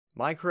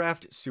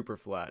Minecraft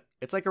Superflat.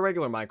 It's like a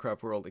regular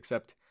Minecraft world,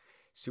 except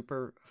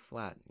super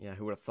flat. Yeah,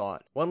 who would have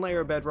thought? One layer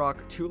of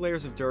bedrock, 2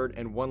 layers of dirt,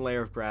 and 1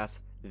 layer of grass.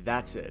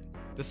 That's it.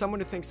 To someone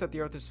who thinks that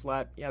the earth is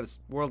flat, yeah, this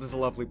world is a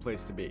lovely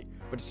place to be.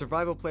 But to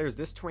survival players,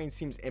 this terrain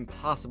seems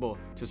impossible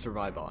to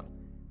survive on.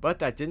 But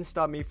that didn't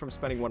stop me from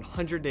spending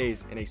 100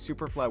 days in a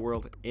super flat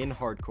world in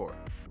hardcore.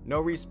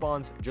 No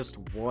respawns, just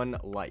one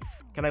life.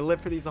 Can I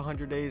live for these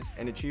 100 days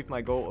and achieve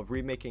my goal of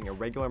remaking a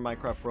regular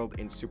Minecraft world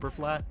in super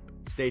flat?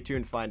 Stay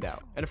tuned, find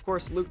out. And of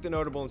course, Luke the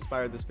Notable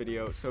inspired this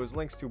video, so his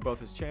links to both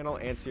his channel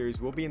and series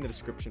will be in the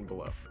description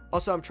below.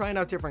 Also, I'm trying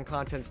out different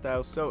content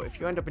styles, so if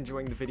you end up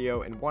enjoying the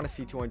video and want to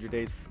see 200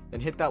 days,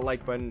 then hit that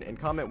like button and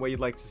comment what you'd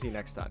like to see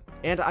next time.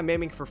 And I'm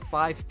aiming for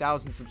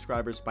 5,000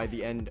 subscribers by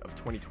the end of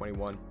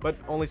 2021, but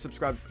only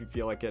subscribe if you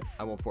feel like it,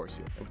 I won't force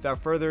you. And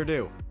without further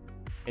ado,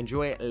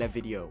 enjoy la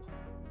video.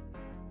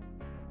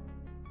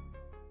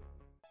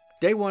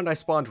 Day 1, I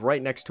spawned right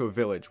next to a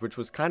village, which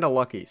was kinda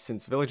lucky,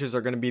 since villages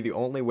are going to be the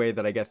only way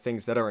that I get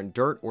things that are in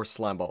dirt or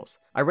slime balls.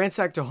 I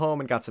ransacked a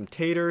home and got some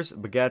taters,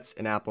 baguettes,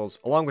 and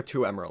apples, along with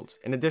 2 emeralds,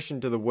 in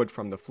addition to the wood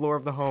from the floor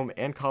of the home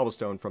and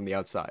cobblestone from the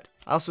outside.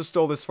 I also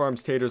stole this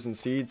farm's taters and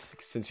seeds,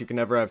 since you can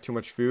never have too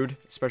much food,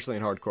 especially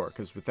in hardcore,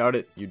 because without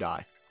it, you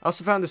die. I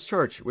also found this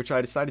church, which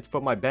I decided to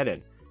put my bed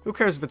in. Who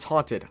cares if it's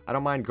haunted? I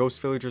don't mind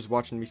ghost villagers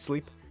watching me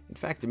sleep. In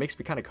fact, it makes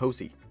me kinda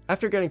cozy.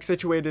 After getting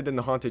situated in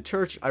the haunted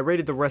church, I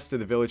raided the rest of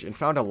the village and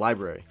found a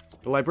library.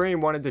 The librarian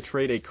wanted to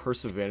trade a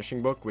Curse of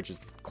Vanishing book, which is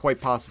quite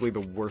possibly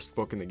the worst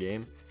book in the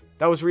game.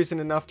 That was reason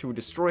enough to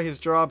destroy his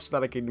job so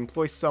that I could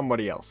employ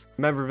somebody else.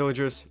 Remember,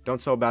 villagers,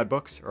 don't sell bad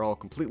books or I'll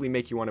completely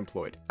make you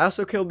unemployed. I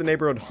also killed the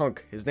neighborhood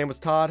hunk. His name was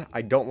Todd.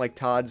 I don't like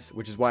Todds,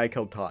 which is why I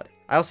killed Todd.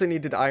 I also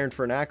needed iron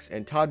for an axe,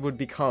 and Todd would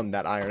become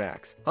that iron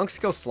axe. Hunks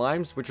kill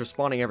slimes, which are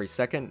spawning every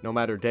second, no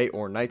matter day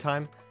or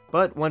nighttime.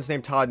 But ones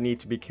named Todd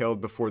need to be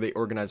killed before they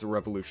organize a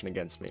revolution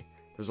against me.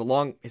 There's a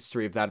long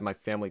history of that in my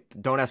family.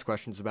 Don't ask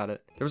questions about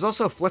it. There was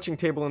also a fletching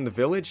table in the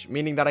village,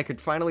 meaning that I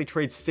could finally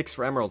trade sticks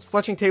for emeralds.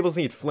 Fletching tables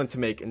need flint to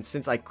make, and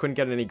since I couldn't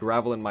get any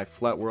gravel in my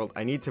flat world,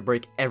 I need to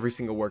break every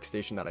single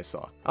workstation that I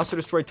saw. I also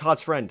destroyed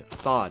Todd's friend,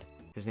 Thod.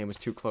 His name was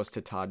too close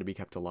to Todd to be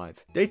kept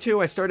alive. Day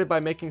 2, I started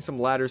by making some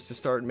ladders to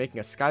start making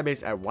a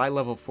skybase at Y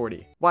level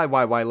 40. Why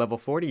level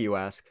 40, you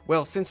ask?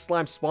 Well, since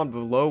slime spawned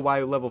below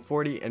Y level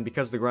 40, and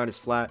because the ground is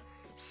flat,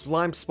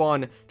 slime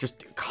spawn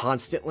just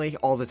constantly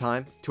all the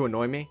time to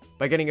annoy me.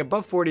 By getting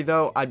above 40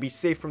 though, I'd be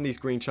safe from these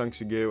green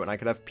chunks of goo and I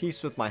could have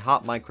peace with my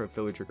hot Minecraft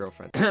villager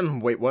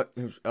girlfriend. Wait, what?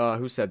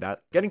 Who said that?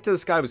 Getting to the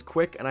sky was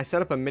quick and I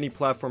set up a mini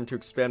platform to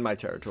expand my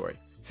territory.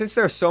 Since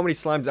there are so many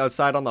slimes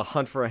outside on the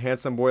hunt for a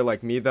handsome boy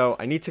like me though,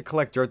 I need to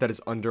collect dirt that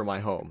is under my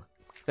home.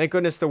 Thank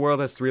goodness the world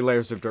has 3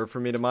 layers of dirt for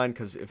me to mine,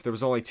 because if there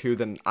was only 2,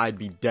 then I'd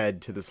be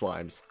dead to the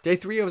slimes. Day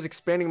 3, I was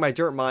expanding my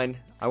dirt mine.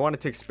 I wanted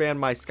to expand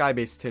my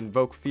skybase to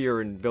invoke fear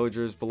in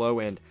villagers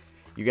below, and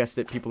you guessed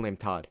it, people named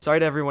Todd.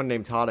 Sorry to everyone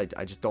named Todd,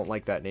 I just don't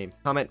like that name.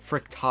 Comment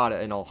frick Todd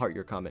and I'll heart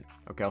your comment.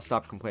 Okay, I'll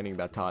stop complaining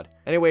about Todd.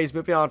 Anyways,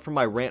 moving on from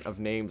my rant of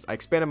names, I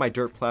expanded my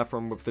dirt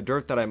platform with the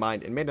dirt that I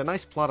mined and made a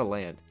nice plot of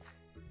land.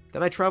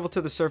 Then I traveled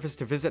to the surface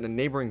to visit a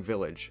neighboring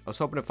village. I was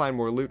hoping to find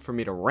more loot for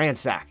me to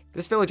ransack.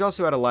 This village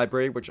also had a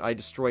library, which I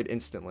destroyed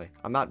instantly.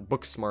 I'm not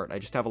book smart, I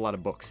just have a lot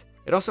of books.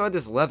 It also had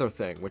this leather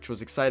thing, which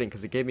was exciting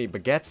because it gave me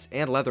baguettes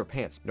and leather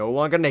pants. No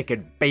longer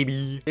naked,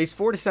 baby! Days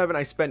 4 to 7,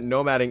 I spent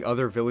nomading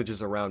other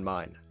villages around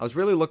mine. I was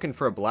really looking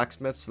for a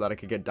blacksmith so that I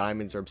could get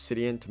diamonds or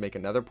obsidian to make a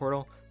nether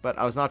portal, but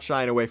I was not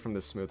shying away from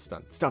the smooth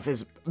stone. Stuff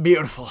is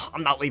beautiful,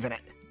 I'm not leaving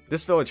it.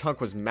 This village hunk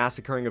was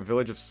massacring a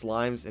village of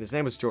slimes, and his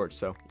name was George,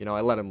 so, you know,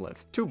 I let him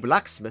live. 2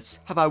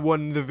 blacksmiths? Have I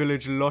won the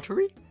village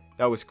lottery?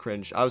 That was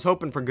cringe. I was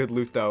hoping for good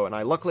loot, though, and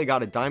I luckily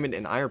got a diamond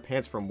and iron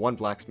pants from 1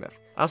 blacksmith.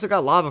 I also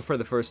got lava for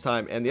the first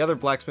time, and the other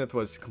blacksmith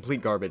was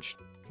complete garbage.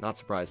 Not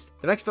surprised.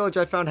 The next village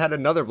I found had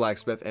another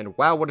blacksmith, and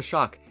wow, what a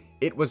shock.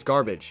 It was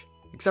garbage.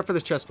 Except for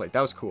this chestplate,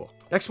 that was cool.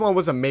 Next one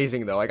was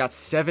amazing, though. I got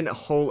 7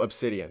 whole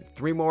obsidian.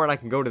 3 more and I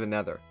can go to the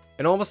nether.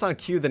 And almost on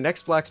cue, the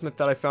next blacksmith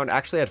that I found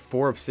actually had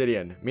 4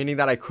 obsidian, meaning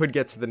that I could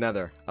get to the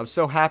nether. I was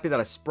so happy that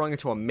I sprung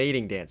into a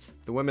mating dance.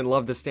 The women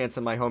love this dance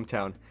in my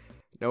hometown.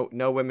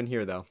 No women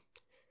here though.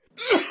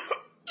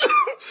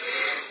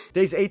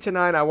 Days 8 to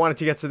 9, I wanted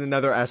to get to the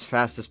nether as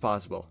fast as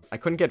possible. I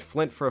couldn't get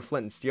flint for a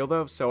flint and steel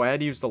though, so I had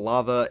to use the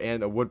lava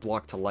and a wood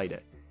block to light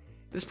it.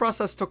 This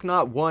process took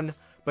not 1,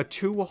 but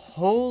 2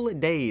 whole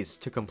days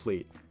to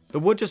complete. The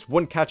wood just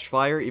wouldn't catch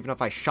fire even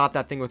if I shot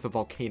that thing with a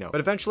volcano.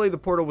 But eventually the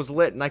portal was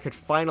lit and I could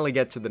finally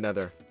get to the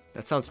nether.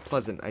 That sounds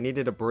pleasant. I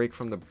needed a break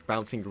from the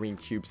bouncing green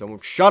cubes that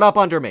won't shut up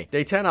under me.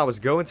 Day 10, I was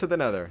going to the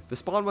nether. The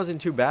spawn wasn't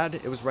too bad.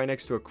 It was right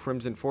next to a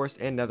crimson forest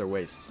and nether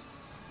wastes.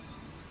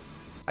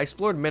 I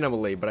explored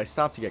minimally, but I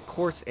stopped to get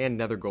quartz and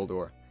nether gold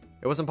ore.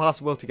 It wasn't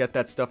possible to get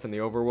that stuff in the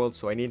overworld,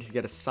 so I needed to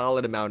get a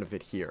solid amount of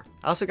it here.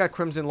 I also got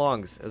crimson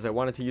longs, as I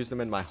wanted to use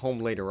them in my home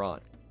later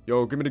on.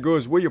 Yo, give me the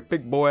goods, will you,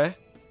 big boy?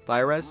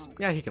 Fire res?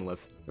 Yeah, he can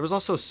live. There was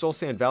also Soul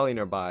Sand Valley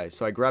nearby,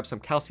 so I grabbed some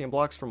calcium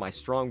blocks for my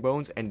strong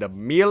bones and the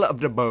meal of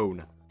the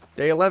bone.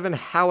 Day 11,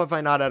 how have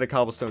I not had a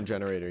cobblestone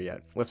generator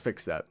yet? Let's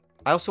fix that.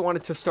 I also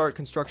wanted to start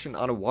construction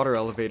on a water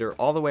elevator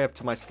all the way up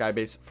to my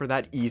skybase for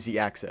that easy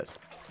access.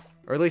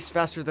 Or at least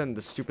faster than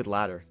the stupid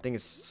ladder. Thing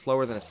is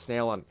slower than a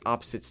snail on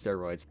opposite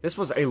steroids. This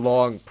was a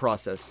long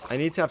process. I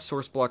needed to have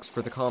source blocks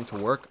for the column to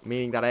work,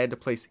 meaning that I had to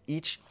place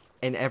each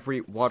and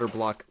every water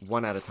block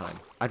one at a time.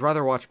 I'd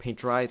rather watch paint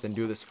dry than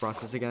do this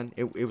process again.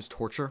 It was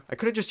torture. I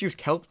could have just used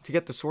kelp to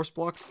get the source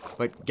blocks,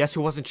 but guess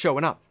who wasn't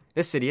showing up?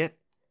 This idiot.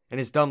 And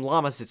his dumb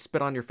llamas that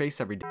spit on your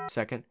face every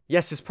second.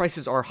 Yes, his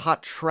prices are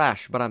hot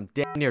trash, but I'm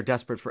damn near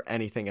desperate for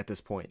anything at this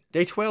point.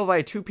 Day 12, I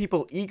had 2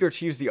 people eager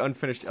to use the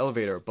unfinished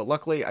elevator, but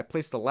luckily I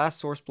placed the last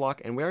source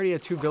block and we already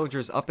had 2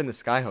 villagers up in the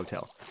Sky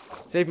Hotel.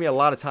 Saved me a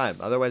lot of time,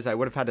 otherwise I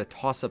would have had to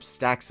toss up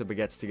stacks of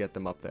baguettes to get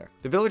them up there.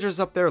 The villagers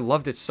up there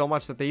loved it so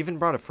much that they even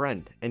brought a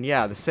friend. And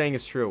yeah, the saying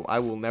is true, I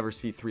will never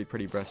see 3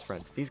 pretty best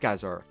friends. These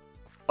guys are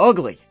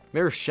ugly.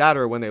 Mirrors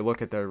shatter when they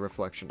look at their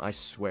reflection, I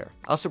swear.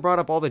 I also brought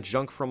up all the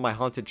junk from my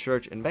haunted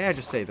church, and may I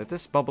just say that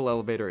this bubble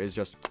elevator is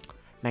just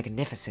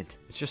magnificent.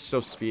 It's just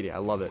so speedy, I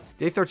love it.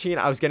 Day 13,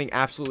 I was getting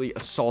absolutely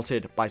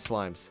assaulted by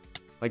slimes.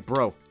 Like,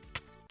 bro,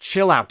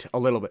 chill out a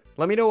little bit.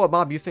 Let me know what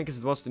mob you think is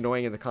the most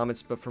annoying in the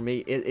comments, but for me,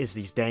 it is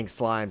these dang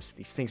slimes.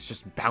 These things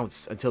just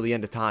bounce until the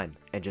end of time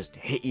and just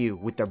hit you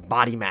with their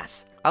body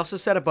mass. I also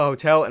set up a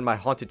hotel in my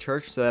haunted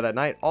church so that at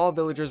night, all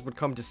villagers would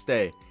come to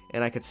stay,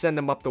 and I could send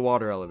them up the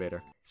water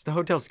elevator. It's the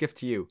hotel's gift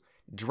to you,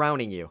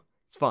 drowning you.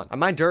 It's fun. I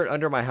mined dirt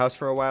under my house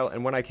for a while,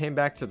 and when I came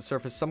back to the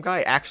surface, some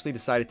guy actually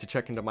decided to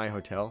check into my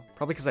hotel.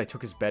 Probably because I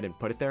took his bed and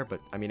put it there, but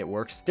I mean, it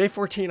works. Day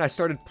 14, I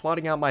started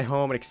plotting out my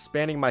home and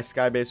expanding my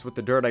skybase with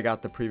the dirt I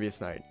got the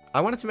previous night.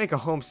 I wanted to make a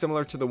home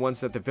similar to the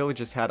ones that the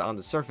villages had on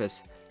the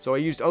surface, so I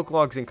used oak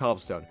logs and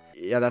cobblestone.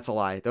 Yeah, that's a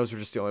lie. Those were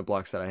just the only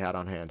blocks that I had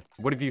on hand.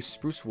 Would have used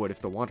spruce wood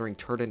if the wandering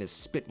turd and his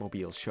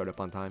spitmobiles showed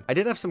up on time. I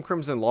did have some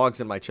crimson logs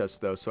in my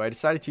chest though, so I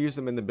decided to use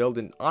them in the build,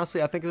 and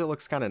honestly, I think it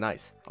looks kind of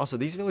nice. Also,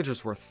 these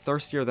villagers were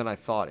thirstier than I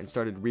thought and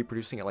started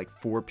reproducing at like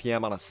 4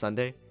 p.m. on a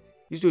Sunday.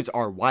 These dudes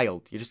are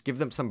wild. You just give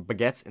them some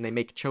baguettes and they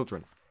make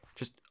children.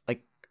 Just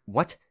like,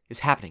 what is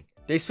happening?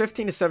 Days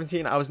 15 to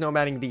 17, I was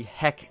nomading the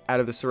heck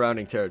out of the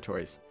surrounding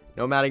territories.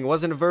 Nomading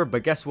wasn't a verb,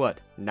 but guess what?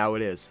 Now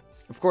it is.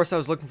 Of course, I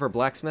was looking for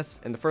blacksmiths,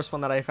 and the first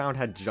one that I found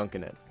had junk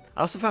in it.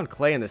 I also found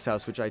clay in this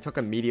house, which I took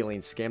immediately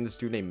and scammed this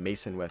dude named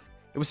Mason with.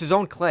 It was his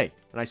own clay,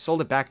 and I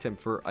sold it back to him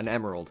for an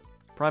emerald.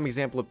 Prime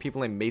example of people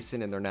named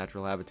Mason in their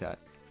natural habitat.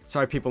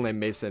 Sorry, people named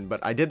Mason,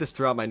 but I did this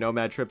throughout my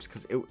nomad trips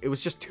because it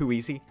was just too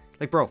easy.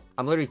 Like, bro,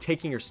 I'm literally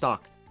taking your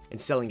stock and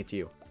selling it to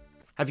you.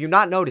 Have you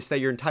not noticed that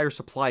your entire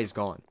supply is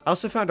gone? I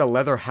also found a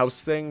leather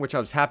house thing, which I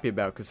was happy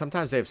about because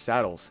sometimes they have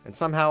saddles. And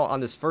somehow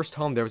on this first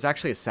home, there was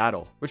actually a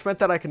saddle, which meant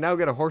that I could now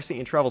get a horsey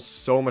and travel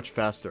so much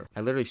faster.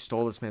 I literally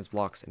stole this man's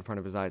blocks in front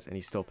of his eyes and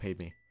he still paid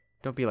me.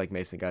 Don't be like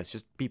Mason, guys.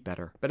 Just be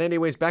better. But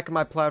anyways, back on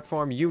my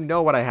platform, you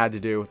know what I had to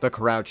do. The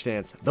crouch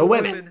dance. The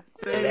women!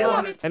 They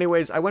love it!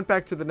 Anyways, I went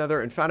back to the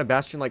nether and found a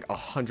bastion like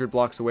 100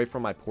 blocks away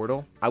from my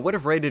portal. I would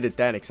have raided it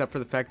then, except for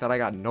the fact that I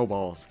got no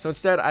balls. So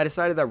instead, I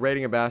decided that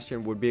raiding a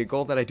bastion would be a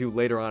goal that I do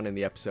later on in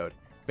the episode.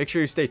 Make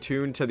sure you stay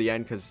tuned to the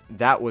end because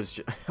that was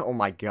just, oh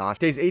my gosh.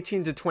 Days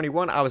 18 to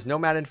 21, I was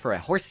nomading for a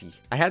horsey.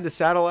 I had the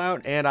saddle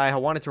out and I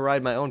wanted to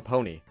ride my own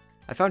pony.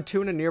 I found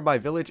 2 in a nearby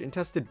village and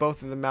tested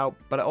both of them out,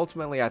 but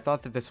ultimately I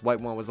thought that this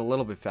white one was a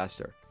little bit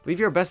faster. Leave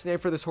your best name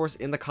for this horse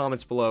in the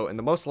comments below, and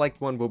the most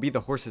liked one will be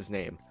the horse's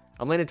name.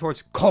 I'm leaning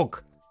towards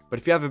Kog, but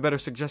if you have a better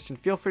suggestion,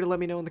 feel free to let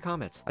me know in the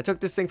comments. I took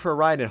this thing for a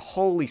ride and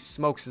holy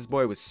smokes, this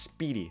boy was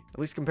speedy. At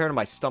least compared to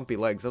my stumpy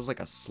legs, I was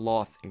like a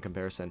sloth in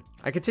comparison.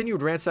 I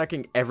continued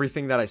ransacking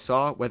everything that I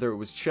saw, whether it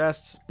was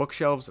chests,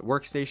 bookshelves,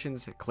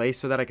 workstations, clay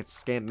so that I could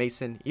scam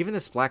Mason, even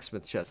this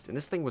blacksmith chest, and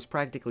this thing was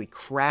practically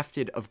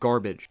crafted of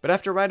garbage. But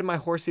after riding my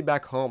horsey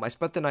back home, I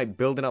spent the night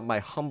building up my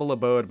humble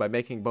abode by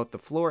making both the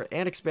floor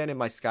and expanding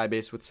my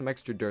skybase with some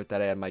extra dirt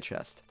that I had in my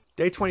chest.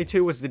 Day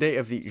 22 was the day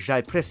of the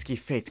J'ai presque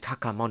fait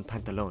caca mon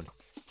pantalon.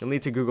 You'll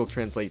need to Google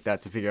translate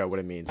that to figure out what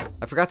it means.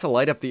 I forgot to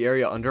light up the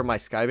area under my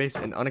skybase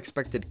and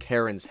unexpected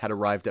Karens had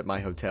arrived at my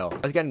hotel. I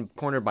was getting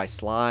cornered by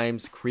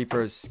slimes,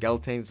 creepers,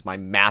 skeletons, my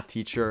math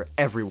teacher,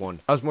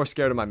 everyone. I was more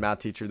scared of my math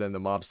teacher than the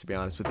mobs, to be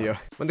honest with you.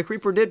 When the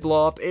creeper did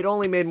blow up, it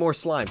only made more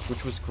slimes,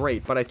 which was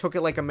great, but I took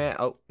it like a man.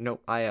 Oh, no,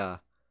 I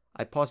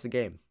paused the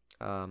game.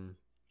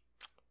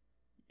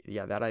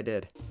 Yeah, that I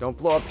did. Don't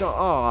blow up.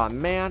 Oh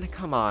man,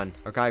 come on.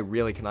 Our guy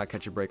really cannot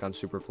catch a break on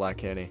Superflat,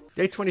 can he?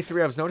 Day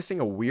 23, I was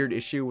noticing a weird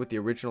issue with the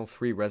original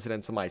 3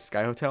 residents of my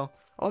Sky Hotel.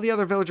 All the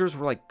other villagers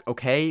were like,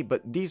 okay,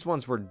 but these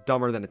ones were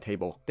dumber than a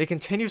table. They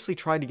continuously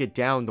tried to get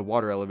down the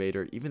water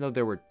elevator, even though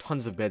there were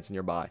tons of beds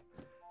nearby.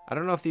 I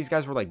don't know if these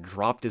guys were like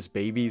dropped as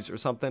babies or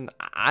something.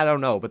 I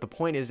don't know, but the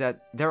point is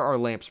that there are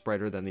lamps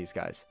brighter than these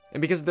guys. And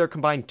because of their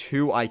combined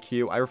 2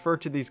 IQ, I refer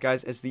to these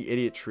guys as the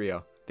idiot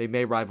trio. They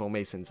may rival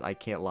Masons, I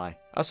can't lie.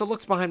 I also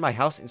looked behind my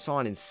house and saw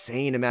an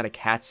insane amount of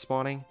cats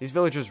spawning. These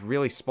villagers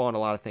really spawned a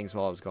lot of things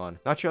while I was gone.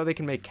 Not sure how they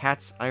can make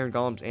cats, iron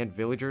golems, and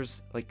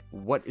villagers. Like,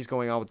 what is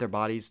going on with their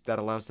bodies that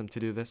allows them to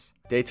do this?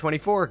 Day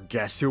 24,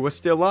 guess who was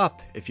still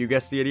up? If you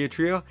guessed the idiot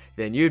trio,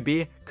 then you'd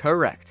be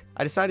correct.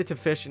 I decided to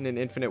fish in an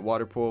infinite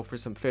water pool for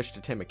some fish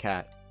to tame a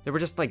cat. There were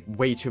just like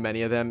way too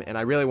many of them, and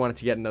I really wanted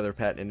to get another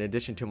pet in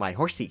addition to my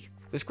horsey.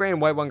 This gray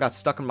and white one got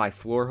stuck in my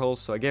floor hole,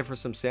 so I gave her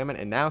some salmon,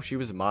 and now she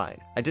was mine.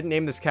 I didn't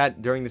name this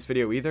cat during this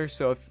video either,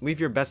 so leave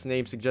your best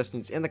name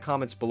suggestions in the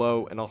comments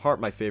below, and I'll heart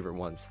my favorite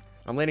ones.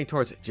 I'm leaning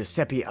towards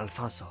Giuseppe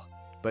Alfonso,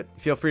 but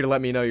feel free to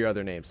let me know your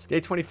other names.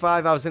 Day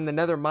 25, I was in the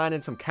nether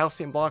mining some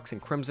calcium blocks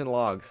and crimson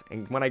logs,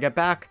 and when I get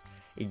back,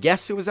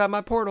 guess who was at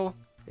my portal?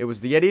 It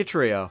was the idiot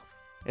trio.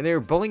 And they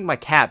were bullying my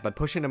cat by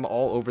pushing him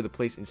all over the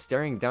place and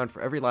staring down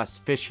for every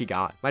last fish he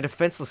got. My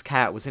defenseless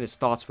cat was in his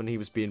thoughts when he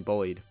was being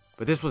bullied,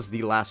 but this was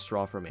the last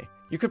straw for me.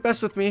 You could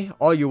mess with me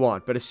all you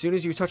want, but as soon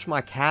as you touch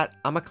my cat,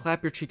 I'ma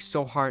clap your cheeks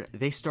so hard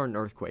they start an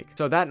earthquake.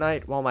 So that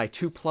night, while my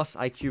 2+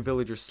 IQ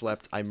villagers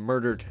slept, I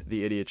murdered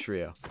the idiot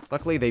trio.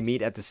 Luckily, they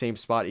meet at the same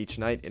spot each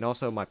night, and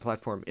also my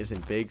platform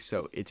isn't big,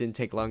 so it didn't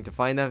take long to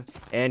find them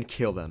and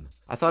kill them.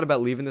 I thought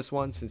about leaving this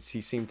one since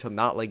he seemed to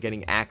not like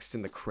getting axed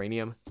in the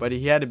cranium, but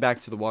he headed back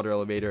to the water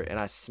elevator and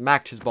I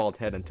smacked his bald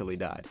head until he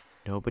died.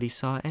 Nobody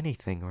saw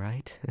anything,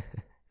 right?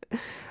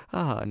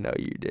 Oh, no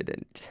you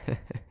didn't.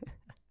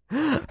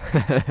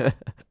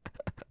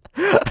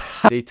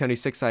 Day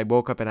 26, I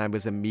woke up and I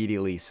was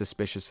immediately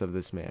suspicious of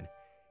this man.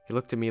 He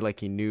looked at me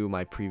like he knew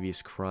my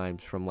previous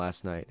crimes from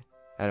last night.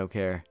 I don't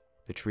care.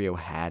 The trio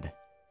had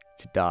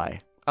to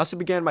die. I also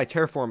began my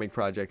terraforming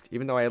project,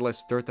 even though I had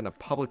less dirt than a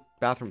public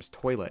bathroom's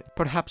toilet.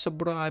 Perhaps a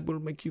bribe will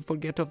make you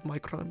forget of my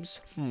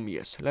crimes?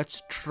 Yes,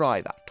 let's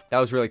try that. That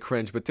was really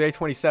cringe, but day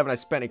 27 I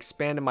spent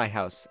expanding my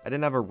house. I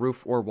didn't have a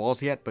roof or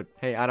walls yet, but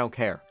hey, I don't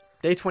care.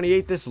 Day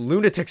 28, this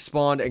lunatic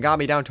spawned and got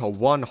me down to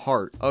 1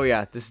 heart. Oh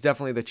yeah, this is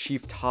definitely the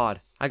Chief Todd.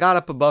 I got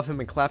up above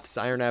him and clapped his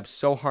iron abs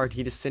so hard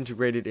he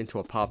disintegrated into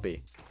a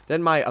poppy.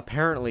 Then my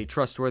apparently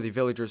trustworthy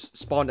villagers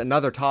spawned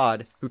another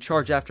Todd, who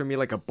charged after me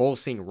like a bull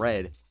seeing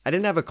red. I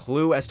didn't have a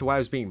clue as to why I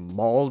was being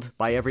mauled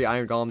by every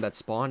iron golem that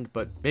spawned,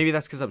 but maybe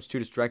that's because I was too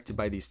distracted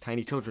by these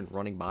tiny children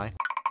running by.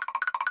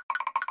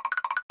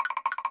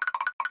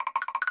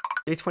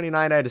 Day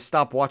 29, I had to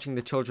stop watching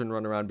the children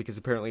run around because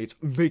apparently it's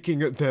making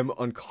them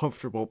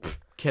uncomfortable. Pfft,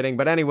 kidding.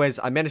 But anyways,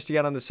 I managed to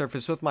get on the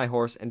surface with my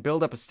horse and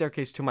build up a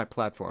staircase to my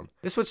platform.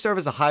 This would serve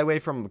as a highway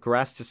from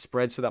grass to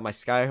spread so that my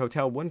sky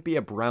hotel wouldn't be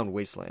a brown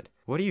wasteland.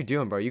 What are you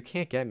doing, bro? You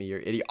can't get me,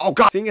 you idiot. Oh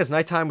god! Seeing as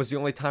nighttime was the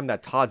only time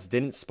that Todds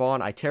didn't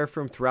spawn, I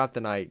terraformed throughout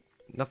the night.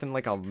 Nothing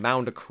like a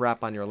mound of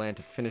crap on your land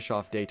to finish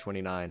off day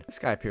 29. This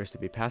guy appears to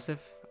be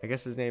passive. I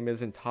guess his name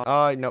isn't Todd.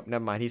 Oh, nope,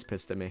 never mind. He's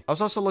pissed at me. I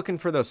was also looking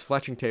for those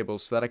fletching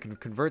tables so that I could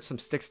convert some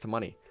sticks to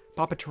money.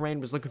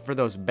 TheTerrain was looking for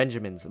those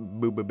Benjamins.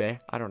 Boo-boo-bay.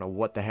 I don't know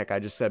what the heck I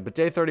just said, but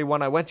day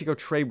 31, I went to go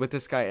trade with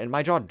this guy and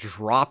my jaw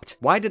dropped.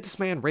 Why did this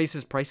man raise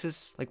his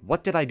prices? Like,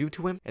 what did I do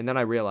to him? And then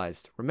I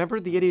realized, remember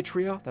the idiot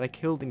trio that I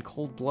killed in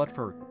cold blood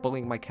for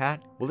bullying my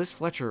cat? Well, this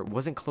Fletcher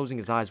wasn't closing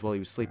his eyes while he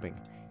was sleeping.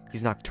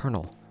 He's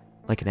nocturnal,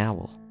 like an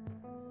owl.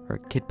 Or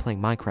a kid playing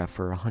Minecraft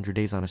for 100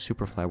 days on a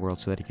Superflat world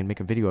so that he can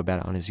make a video about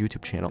it on his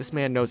YouTube channel. This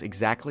man knows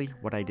exactly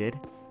what I did,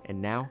 and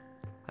now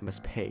I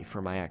must pay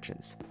for my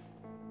actions.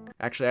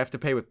 Actually, I have to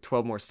pay with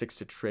 12 more sticks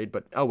to trade,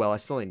 but oh well, I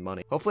still need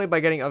money. Hopefully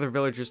by getting other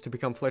villagers to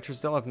become Fletchers,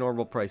 they'll have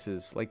normal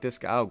prices, like this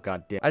guy. Oh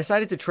god damn. I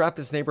decided to trap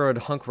this neighborhood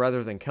hunk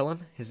rather than kill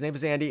him. His name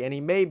is Andy, and he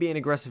may be an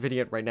aggressive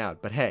idiot right now,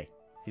 but hey,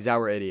 he's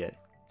our idiot.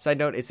 Side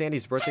note, it's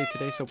Andy's birthday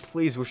today, so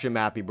please wish him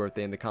a happy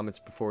birthday in the comments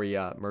before he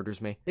murders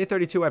me. Day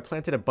 32, I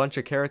planted a bunch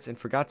of carrots and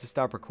forgot to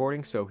stop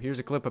recording, so here's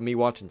a clip of me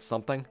watching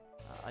something.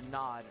 A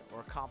nod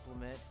or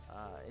compliment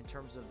in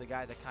terms of the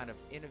guy that kind of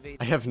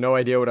innovated. I have no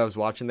idea what I was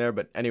watching there,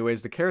 but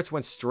anyways, the carrots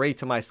went straight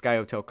to my Sky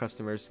Hotel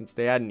customers since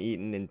they hadn't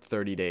eaten in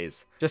 30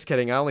 days. Just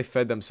kidding, I only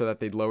fed them so that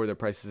they'd lower their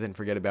prices and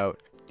forget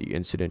about the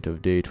incident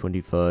of day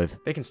 25.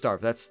 They can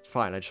starve, that's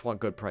fine, I just want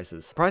good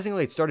prices.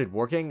 Surprisingly, it started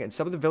working, and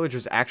some of the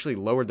villagers actually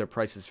lowered their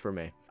prices for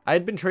me. I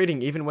had been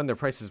trading even when their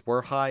prices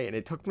were high, and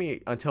it took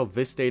me until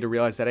this day to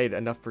realize that I had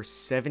enough for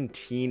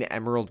 17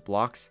 emerald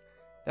blocks.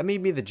 That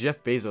made me the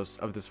Jeff Bezos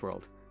of this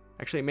world.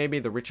 Actually, it made me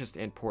the richest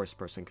and poorest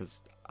person,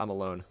 because I'm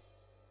alone.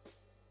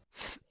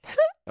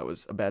 That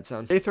was a bad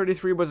sound. Day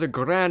 33 was a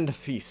grand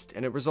feast,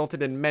 and it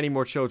resulted in many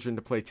more children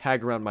to play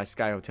tag around my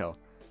Sky Hotel.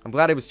 I'm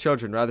glad it was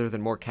children rather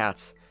than more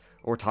cats.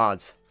 Or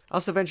Todds. I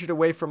also ventured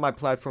away from my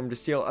platform to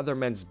steal other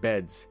men's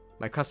beds.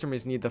 My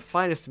customers need the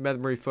finest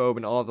memory foam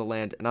in all of the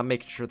land, and I'm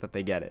making sure that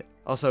they get it.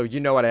 Also, you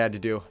know what I had to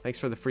do. Thanks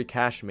for the free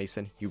cash,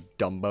 Mason, you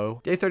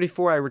dumbo. Day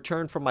 34, I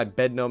returned from my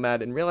bed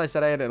nomad and realized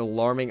that I had an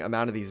alarming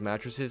amount of these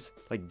mattresses.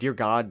 Like, dear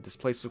God, this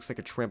place looks like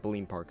a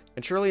trampoline park.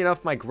 And surely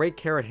enough, my Great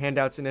Carrot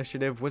Handouts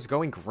initiative was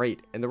going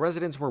great, and the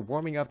residents were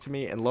warming up to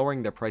me and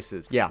lowering their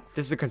prices. Yeah,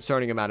 this is a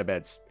concerning amount of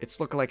beds. It's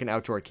looking like an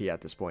outdoor key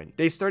at this point.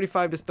 Days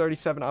 35 to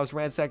 37, I was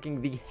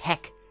ransacking the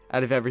heck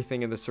out of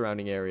everything in the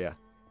surrounding area,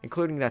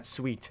 including that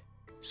sweet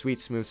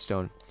smooth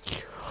stone.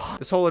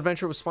 This whole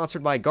adventure was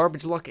sponsored by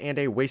Garbage Luck and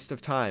a waste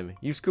of time.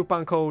 Use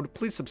coupon code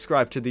please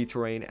subscribe to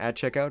TheTerrain at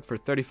checkout for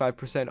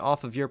 35%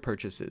 off of your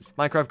purchases.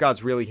 Minecraft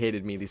gods really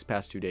hated me these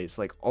past 2 days,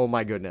 like oh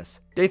my goodness.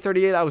 Day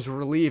 38, I was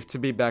relieved to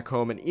be back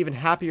home and even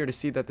happier to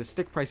see that the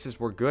stick prices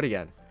were good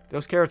again.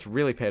 Those carrots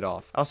really paid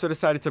off. I also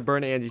decided to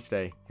burn Andy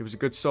today. He was a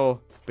good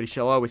soul, but he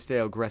shall always stay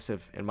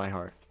aggressive in my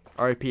heart.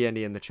 R.I.P.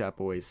 Andy in the chat,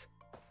 boys.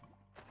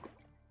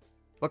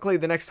 Luckily,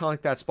 the next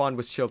tonic that spawned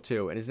was chill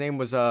too, and his name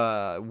was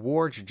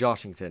Warge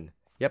Joshington.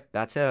 Yep,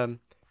 that's him.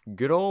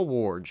 Good old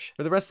Warge.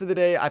 For the rest of the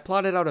day, I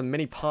plotted out a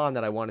mini pond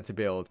that I wanted to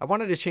build. I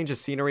wanted to change the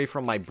scenery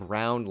from my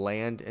brown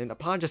land, and a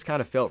pond just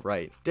kind of felt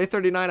right. Day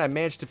 39, I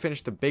managed to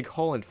finish the big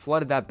hole and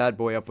flooded that bad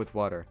boy up with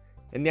water.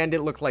 In the end,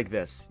 it looked like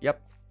this.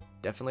 Yep,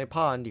 definitely a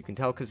pond. You can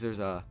tell because there's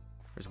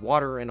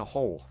water in a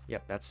hole.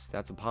 Yep,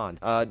 that's a pond.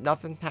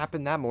 Nothing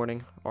happened that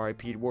morning.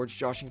 R.I.P. Warge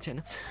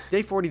Joshington.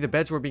 Day 40, the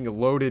beds were being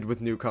loaded with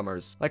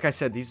newcomers. Like I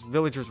said, these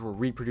villagers were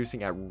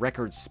reproducing at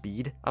record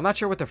speed. I'm not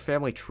sure what their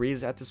family tree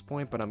is at this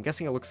point, but I'm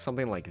guessing it looks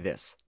something like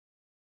this.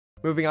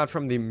 Moving on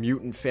from the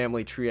mutant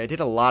family tree, I did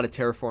a lot of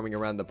terraforming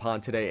around the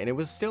pond today, and it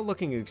was still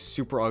looking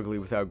super ugly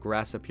without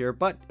grass up here,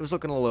 but it was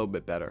looking a little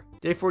bit better.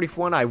 Day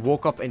 41, I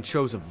woke up and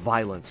chose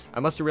violence. I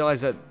must have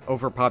realized that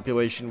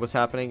overpopulation was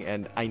happening,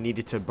 and I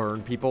needed to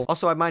burn people.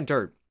 Also, I mined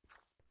dirt.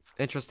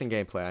 Interesting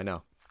gameplay, I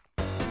know.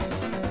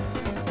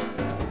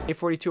 Day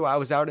 42, I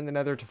was out in the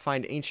nether to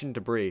find ancient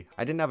debris.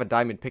 I didn't have a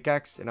diamond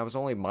pickaxe, and I was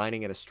only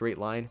mining in a straight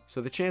line, so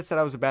the chance that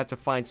I was about to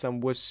find some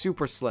was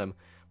super slim.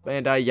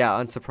 And yeah,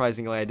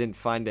 unsurprisingly, I didn't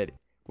find it.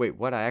 Wait,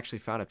 what? I actually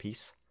found a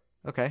piece?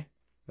 Okay.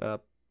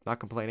 Not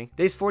complaining.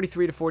 Days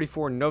 43 to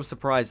 44, no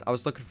surprise, I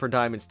was looking for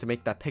diamonds to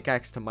make that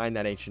pickaxe to mine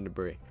that ancient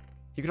debris.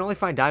 You can only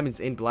find diamonds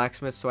in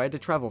blacksmiths, so I had to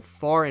travel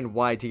far and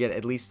wide to get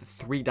at least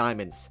 3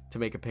 diamonds to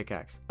make a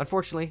pickaxe.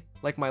 Unfortunately,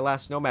 like my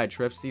last nomad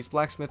trips, these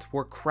blacksmiths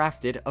were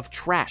crafted of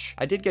trash.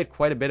 I did get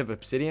quite a bit of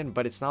obsidian,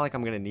 but it's not like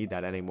I'm gonna need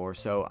that anymore,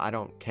 so I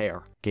don't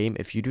care. Game,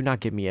 if you do not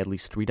give me at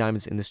least 3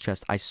 diamonds in this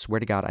chest, I swear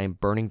to God, I am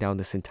burning down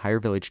this entire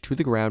village to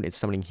the ground and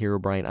summoning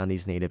Herobrine on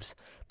these natives.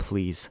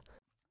 Please.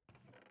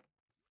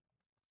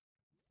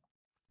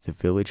 The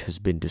village has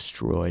been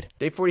destroyed.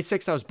 Day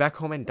 46, I was back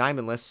home and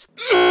diamondless.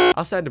 I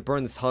also had to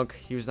burn this hunk.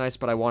 He was nice,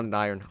 but I wanted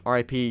iron.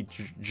 R.I.P.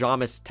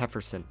 Jamis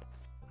Tefferson.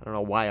 I don't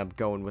know why I'm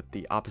going with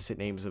the opposite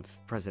names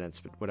of presidents,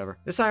 but whatever.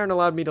 This iron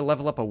allowed me to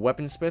level up a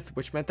weaponsmith,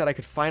 which meant that I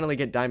could finally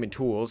get diamond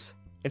tools.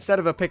 Instead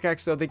of a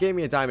pickaxe, though, they gave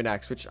me a diamond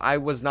axe, which I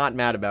was not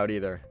mad about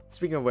either.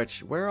 Speaking of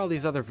which, where are all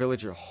these other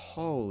villagers?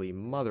 Holy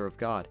mother of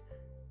God.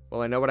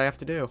 Well, I know what I have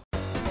to do.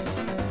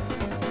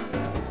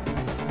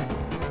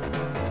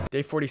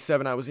 Day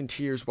 47, I was in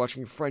tears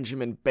watching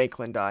Frenjamin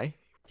Bakeland die.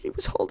 He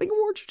was holding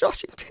Warge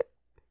Joshington.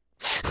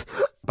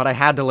 But I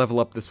had to level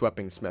up this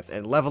weaponsmith,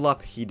 and level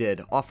up he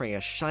did, offering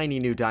a shiny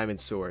new diamond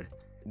sword.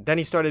 Then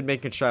he started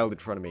making a child in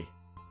front of me.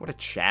 What a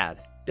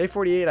Chad. Day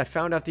 48, I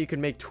found out that you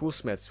can make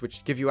toolsmiths,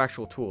 which give you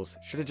actual tools.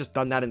 Should have just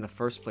done that in the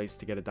first place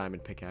to get a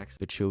diamond pickaxe.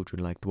 The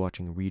children liked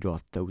watching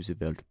Rudolph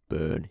Roosevelt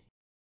burn.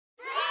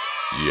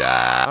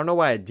 Yeah. I don't know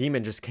why a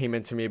demon just came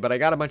into me, but I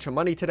got a bunch of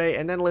money today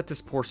and then lit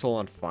this poor soul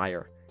on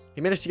fire. He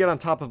managed to get on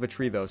top of a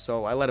tree though,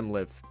 so I let him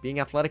live. Being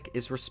athletic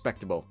is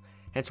respectable.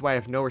 Hence why I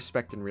have no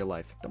respect in real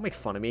life. Don't make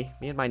fun of me.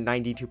 Me and my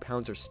 92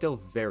 pounds are still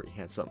very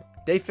handsome.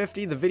 Day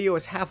 50, the video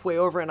is halfway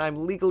over and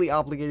I'm legally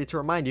obligated to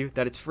remind you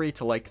that it's free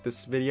to like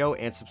this video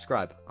and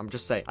subscribe. I'm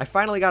just saying. I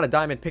finally got a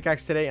diamond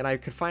pickaxe today and I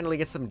could finally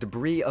get some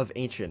debris of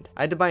ancient.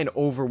 I had to buy an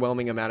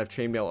overwhelming amount of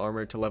chainmail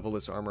armor to level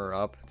this armor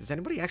up. Does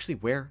anybody actually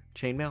wear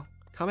chainmail?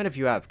 Comment if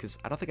you have, because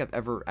I don't think I've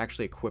ever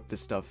actually equipped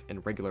this stuff in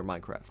regular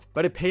Minecraft.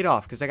 But it paid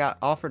off, because I got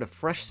offered a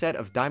fresh set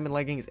of diamond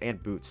leggings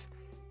and boots.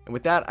 And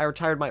with that, I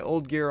retired my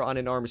old gear on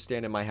an armor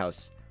stand in my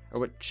house. Or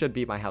what should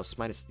be my house,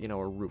 minus, you know,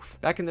 a roof.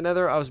 Back in the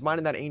nether, I was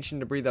mining that ancient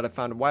debris that I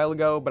found a while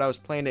ago, but I was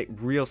playing it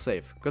real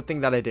safe. Good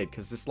thing that I did,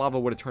 because this lava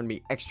would have turned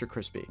me extra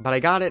crispy. But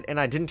I got it, and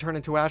I didn't turn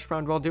into ash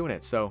brown while doing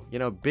it, so, you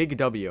know, big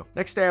W.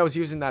 Next day, I was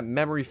using that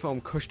memory foam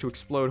kush to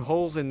explode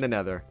holes in the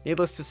nether.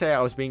 Needless to say,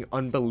 I was being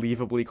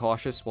unbelievably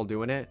cautious while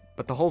doing it,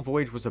 but the whole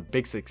voyage was a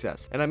big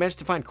success. And I managed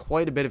to find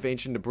quite a bit of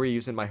ancient debris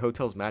using my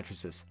hotel's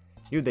mattresses.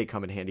 Knew they'd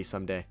come in handy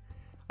someday.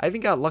 I even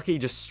got lucky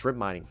just strip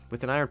mining,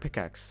 with an iron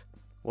pickaxe,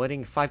 while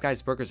eating Five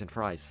Guys burgers and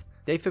fries.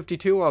 Day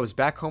 52, I was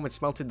back home and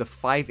smelted the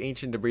 5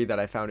 ancient debris that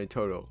I found in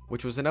total,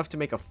 which was enough to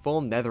make a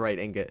full netherite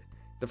ingot.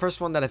 The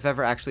first one that I've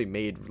ever actually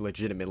made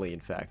legitimately, in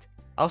fact.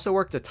 I also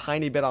worked a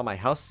tiny bit on my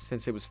house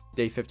since it was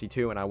day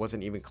 52 and I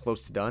wasn't even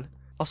close to done.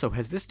 Also,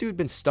 has this dude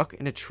been stuck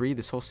in a tree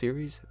this whole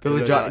series?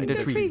 Villager in the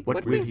tree,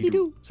 what will he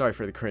do? Sorry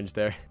for the cringe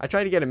there. I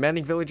tried to get a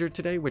mending villager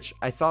today, which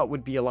I thought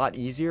would be a lot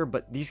easier,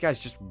 but these guys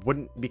just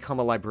wouldn't become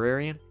a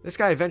librarian. This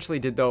guy eventually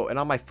did though, and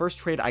on my first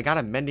trade, I got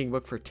a mending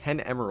book for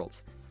 10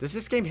 emeralds. Does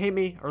this game hate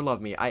me or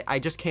love me? I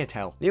just can't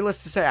tell.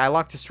 Needless to say, I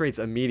locked his trades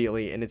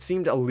immediately, and it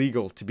seemed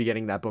illegal to be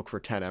getting that book for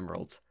 10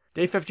 emeralds.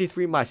 Day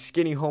 53, my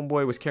skinny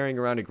homeboy was carrying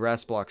around a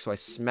grass block, so I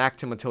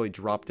smacked him until he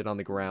dropped it on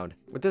the ground.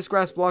 With this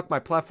grass block, my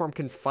platform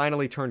can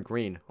finally turn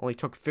green. Only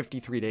took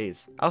 53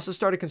 days. I also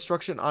started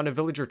construction on a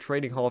villager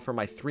trading hall for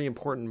my 3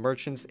 important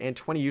merchants and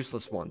 20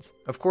 useless ones.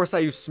 Of course, I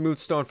used smooth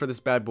stone for this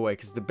bad boy,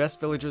 because the best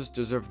villagers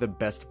deserve the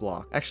best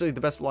block. Actually, the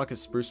best block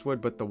is spruce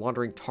wood, but the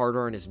wandering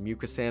Tartar and his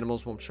mucus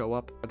animals won't show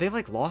up. Are they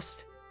like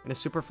lost? In a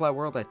super flat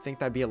world, I think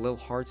that'd be a little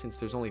hard since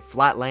there's only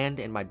flat land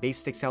and my base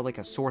sticks out like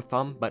a sore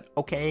thumb, but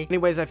okay.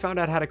 Anyways, I found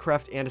out how to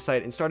craft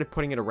andesite and started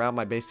putting it around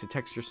my base to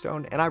texture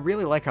stone, and I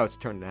really like how it's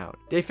turning out.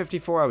 Day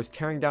 54, I was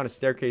tearing down a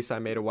staircase I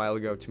made a while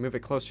ago to move it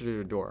closer to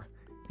the door.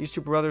 These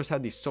two brothers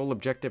had the sole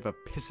objective of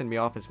pissing me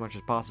off as much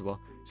as possible,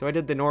 so I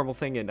did the normal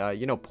thing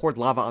and, poured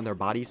lava on their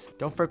bodies.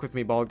 Don't frick with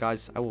me, bald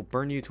guys. I will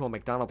burn you to a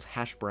McDonald's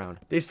hash brown.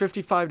 Days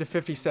 55 to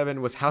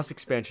 57 was house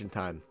expansion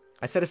time.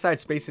 I set aside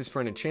spaces for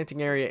an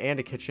enchanting area and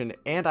a kitchen,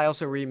 and I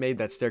also remade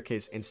that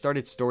staircase and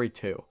started story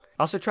 2.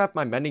 I also trapped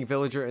my mending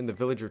villager in the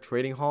villager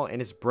trading hall,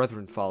 and his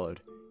brethren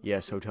followed.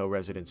 Yes, hotel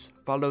residents,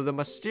 follow the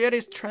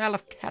mysterious trail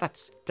of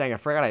carrots. Dang, I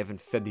forgot I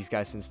haven't fed these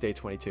guys since day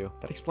 22.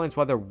 That explains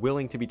why they're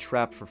willing to be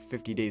trapped for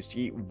 50 days to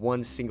eat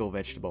one single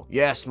vegetable.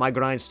 Yes, my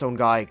grindstone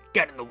guy,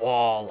 get in the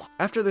wall.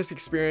 After this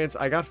experience,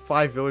 I got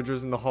 5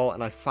 villagers in the hall,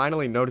 and I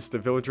finally noticed the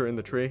villager in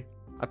the tree.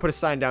 I put a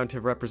sign down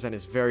to represent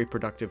his very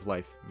productive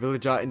life.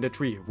 Villager in the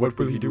tree. What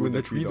will he do in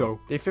the tree though?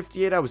 Day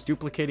 58, I was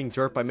duplicating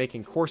dirt by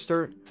making coarse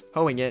dirt,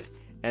 hoeing it,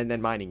 and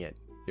then mining it.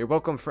 You're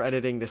welcome for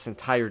editing this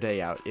entire day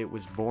out. It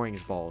was boring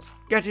as balls.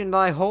 Get in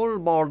thy hole,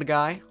 bald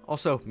guy.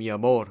 Also, mi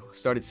amor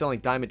started selling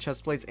diamond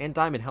chestplates and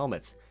diamond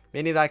helmets,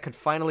 meaning that I could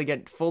finally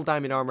get full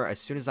diamond armor as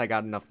soon as I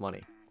got enough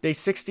money. Day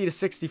 60 to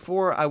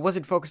 64, I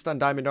wasn't focused on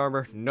diamond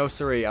armor. No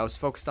siree, I was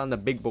focused on the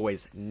big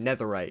boys,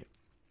 netherite.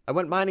 I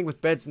went mining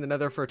with beds in the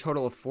nether for a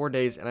total of 4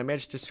 days, and I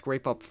managed to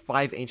scrape up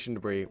 5 ancient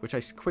debris, which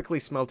I quickly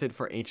smelted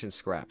for ancient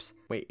scraps.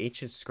 Wait,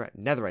 ancient scrap?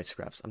 Netherite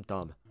scraps. I'm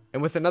dumb.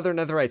 And with another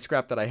netherite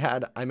scrap that I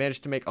had, I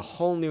managed to make a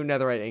whole new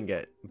netherite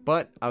ingot,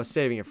 but I was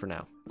saving it for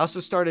now. I also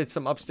started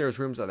some upstairs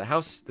rooms of the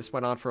house. This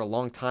went on for a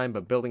long time,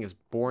 but building is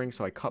boring,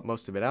 so I cut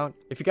most of it out.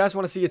 If you guys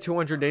want to see a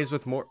 200 days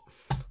with more...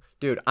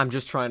 Dude, I'm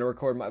just trying to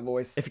record my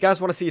voice. If you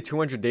guys want to see a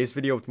 200 days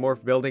video with more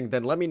building,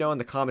 then let me know in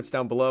the comments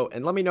down below,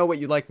 and let me know what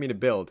you'd like me to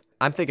build.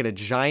 I'm thinking a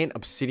giant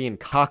obsidian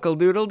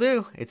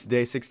cockle-doodle-doo. It's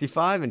day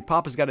 65, and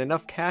Papa's got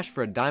enough cash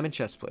for a diamond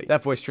chestplate.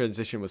 That voice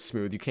transition was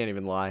smooth, you can't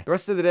even lie. The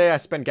rest of the day, I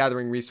spent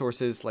gathering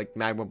resources, like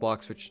magma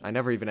blocks, which I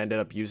never even ended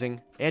up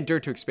using, and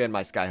dirt to expand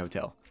my sky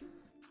hotel.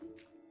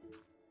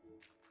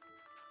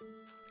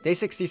 Day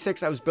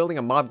 66, I was building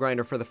a mob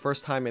grinder for the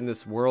first time in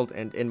this world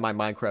and in my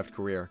Minecraft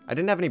career. I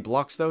didn't have any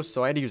blocks though,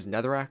 so I had to use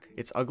netherrack.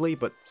 It's ugly,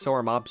 but so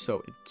are mobs,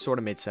 so it sort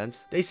of made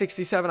sense. Day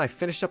 67, I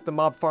finished up the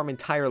mob farm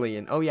entirely,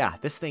 and oh yeah,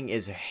 this thing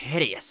is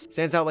hideous.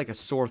 Stands out like a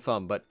sore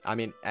thumb, but I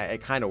mean, it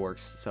kind of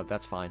works, so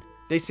that's fine.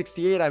 Day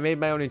 68, I made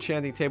my own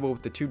enchanting table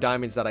with the 2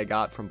 diamonds that I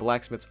got from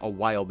blacksmiths a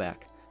while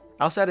back.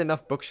 I also had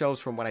enough bookshelves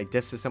from when I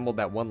disassembled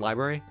that one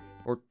library,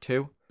 or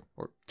 2,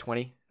 or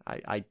 20.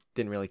 I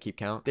didn't really keep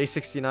count. Day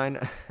 69...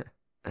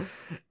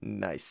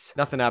 Nice.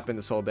 Nothing happened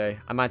this whole day.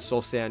 I mined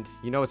soul sand.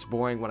 You know it's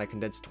boring when I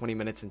condense 20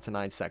 minutes into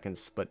 9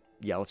 seconds, but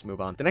yeah, let's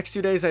move on. The next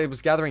 2 days I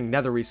was gathering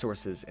nether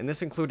resources, and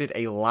this included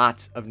a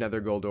lot of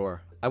nether gold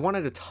ore. I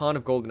wanted a ton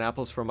of golden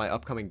apples for my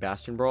upcoming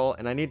bastion brawl,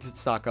 and I needed to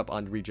stock up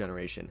on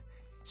regeneration.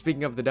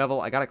 Speaking of the devil,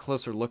 I got a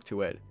closer look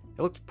to it.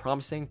 It looked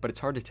promising, but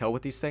it's hard to tell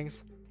with these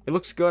things. It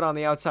looks good on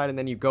the outside, and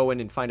then you go in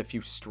and find a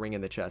few string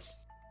in the chest.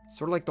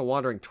 Sort of like the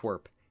wandering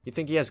twerp. You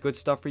think he has good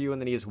stuff for you,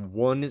 and then he has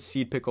 1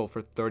 seed pickle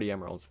for 30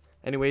 emeralds.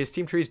 Anyways,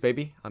 team trees,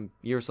 baby. I'm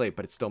years late,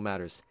 but it still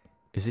matters.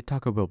 Is it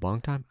Taco Bell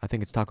bong time? I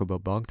think it's Taco Bell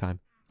bong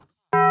time.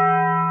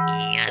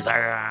 Yes,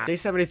 sir. Day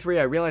 73,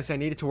 I realized I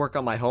needed to work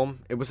on my home.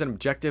 It was an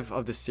objective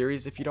of the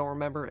series, if you don't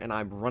remember, and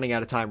I'm running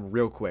out of time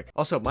real quick.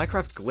 Also,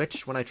 Minecraft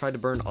glitched when I tried to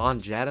burn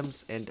on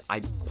Jadams, and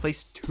I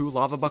placed 2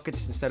 lava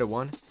buckets instead of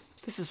 1.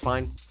 This is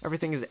fine.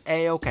 Everything is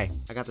a-okay.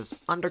 I got this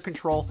under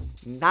control.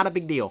 Not a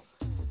big deal.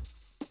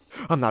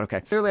 I'm not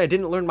okay. Clearly, I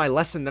didn't learn my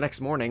lesson the next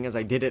morning, as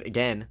I did it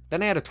again.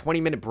 Then I had a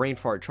 20-minute brain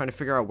fart trying to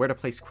figure out where to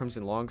place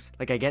crimson logs.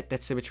 Like, I get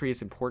that symmetry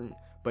is important,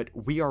 but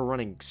we are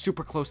running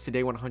super close to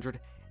day 100,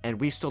 and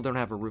we still don't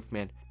have a roof,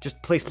 man.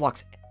 Just place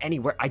blocks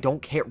anywhere. I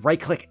don't care.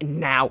 Right-click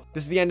now.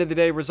 This is the end of the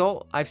day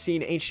result. I've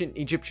seen ancient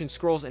Egyptian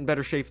scrolls in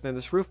better shape than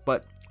this roof,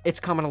 but it's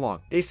coming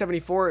along. Day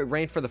 74, it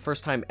rained for the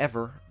first time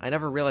ever. I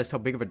never realized how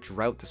big of a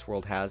drought this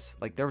world has.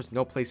 Like, there was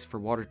no place for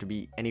water to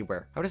be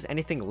anywhere. How does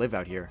anything live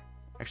out here?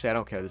 Actually, I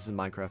don't care. This is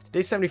Minecraft.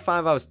 Day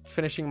 75, I was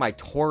finishing my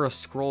Torah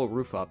scroll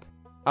roof up.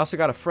 I also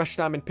got a fresh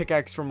diamond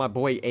pickaxe from my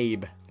boy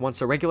Abe. Once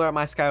a regular at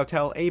my sky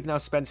hotel, Abe now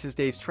spends his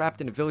days trapped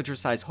in a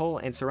villager-sized hole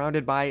and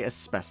surrounded by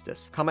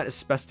asbestos. Comment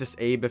asbestos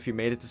Abe if you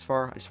made it this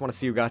far. I just want to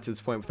see who got to this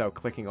point without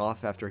clicking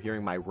off after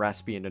hearing my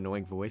raspy and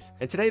annoying voice.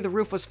 And today the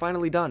roof was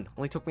finally done.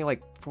 Only took me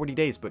like 40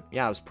 days, but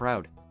yeah, I was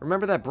proud.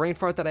 Remember that brain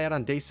fart that I had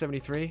on day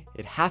 73?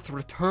 It hath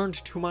returned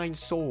to mine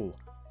soul.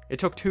 It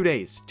took 2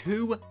 days.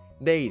 2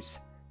 days.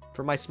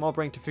 For my small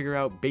brain to figure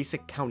out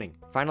basic counting.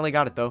 Finally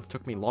got it though,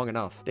 took me long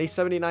enough. Day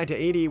 79 to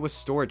 80 was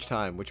storage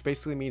time, which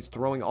basically means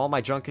throwing all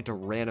my junk into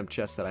random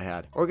chests that I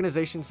had.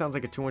 Organization sounds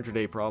like a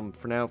 200-day problem.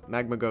 For now,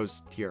 magma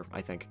goes here, I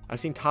think. I've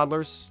seen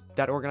toddlers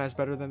that organize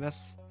better than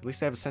this. At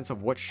least they have a sense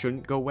of what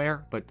shouldn't go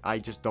where, but I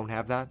just don't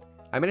have that.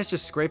 I managed to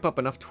scrape up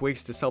enough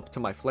twigs to sell to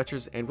my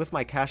Fletchers, and with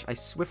my cash, I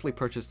swiftly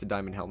purchased a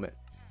diamond helmet.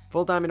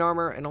 Full diamond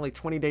armor, and only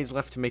 20 days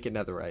left to make it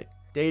netherite.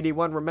 Day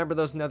 81, remember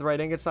those netherite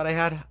ingots that I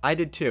had? I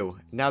did too.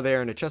 Now they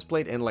are in a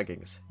chestplate and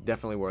leggings.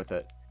 Definitely worth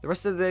it. The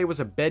rest of the day was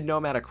a bed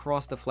nomad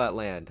across the flat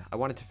land. I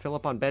wanted to fill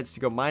up on beds to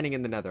go mining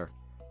in the nether.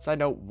 Side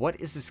note, what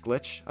is this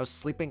glitch? I was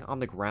sleeping on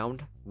the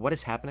ground. What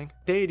is happening?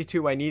 Day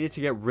 82, I needed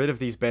to get rid of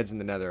these beds in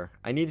the nether.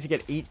 I needed to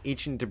get 8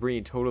 ancient debris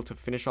in total to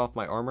finish off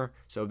my armor,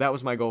 so that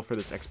was my goal for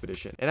this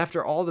expedition. And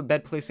after all the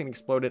bed placing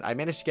exploded, I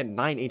managed to get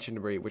 9 ancient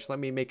debris, which let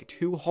me make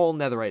 2 whole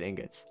netherite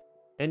ingots.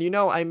 And you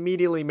know, I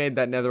immediately made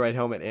that netherite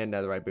helmet and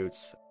netherite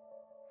boots.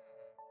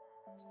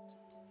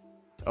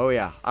 Oh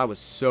yeah, I was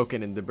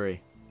soaking in debris.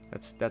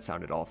 That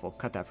sounded awful.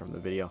 Cut that from the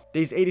video.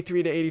 Days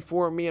 83 to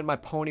 84, me and my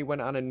pony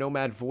went on a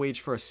nomad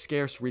voyage for a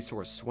scarce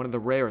resource, one of the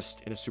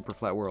rarest in a super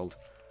flat world.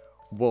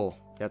 Wool.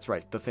 That's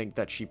right, the thing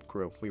that sheep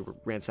grew. We were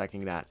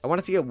ransacking that. I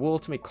wanted to get wool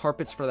to make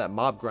carpets for that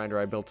mob grinder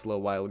I built a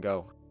little while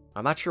ago.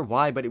 I'm not sure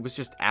why, but it was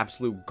just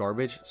absolute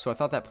garbage, so I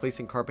thought that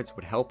placing carpets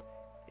would help.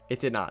 It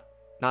did not.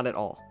 Not at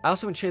all. I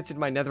also enchanted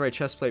my netherite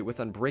chestplate with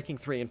Unbreaking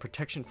 3 and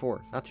Protection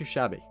 4. Not too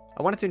shabby.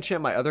 I wanted to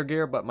enchant my other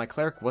gear, but my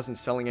cleric wasn't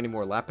selling any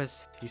more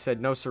lapis. He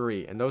said no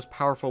siree, and those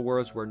powerful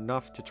words were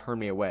enough to turn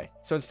me away.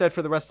 So instead,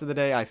 for the rest of the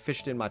day, I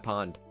fished in my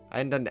pond. I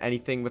hadn't done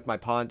anything with my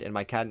pond, and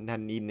my cat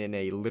hadn't eaten in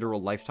a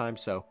literal lifetime,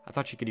 so I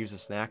thought she could use a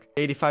snack.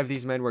 85 of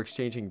these men were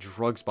exchanging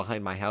drugs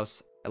behind my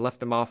house. I left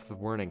them off with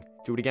a warning.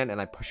 Do it again, and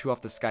I push you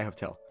off the Sky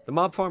Hotel. The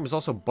mob farm was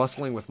also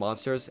bustling with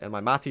monsters, and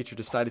my math teacher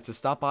decided to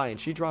stop by, and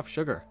she dropped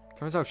sugar.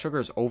 Turns out sugar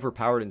is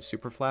overpowered in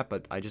Superflat,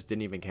 but I just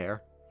didn't even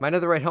care. My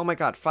netherite helmet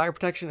got fire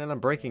protection and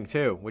unbreaking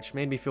too, which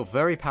made me feel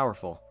very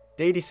powerful.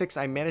 Day 86,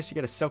 I managed to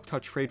get a silk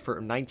touch trade for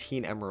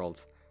 19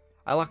 emeralds.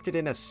 I locked it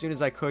in as soon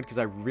as I could because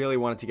I really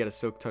wanted to get a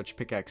silk touch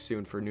pickaxe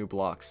soon for new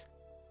blocks.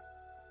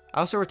 I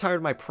also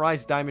retired my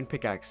prized diamond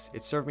pickaxe.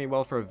 It served me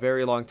well for a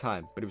very long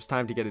time, but it was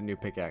time to get a new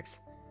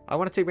pickaxe. I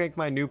wanted to make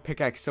my new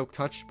pickaxe silk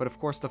touch, but of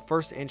course the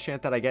first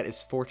enchant that I get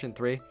is Fortune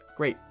 3.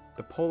 Great.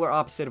 The polar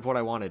opposite of what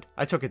I wanted.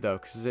 I took it though,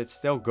 because it's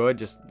still good,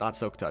 just not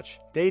silk touch.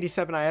 Day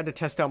 87, I had to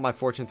test out my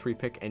Fortune 3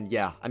 pick, and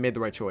yeah, I made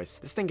the right choice.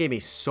 This thing gave me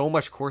so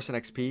much course and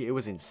XP, it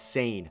was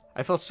insane.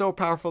 I felt so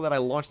powerful that I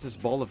launched this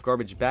ball of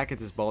garbage back at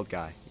this bald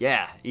guy.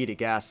 Yeah, eat it,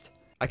 gassed.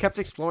 I kept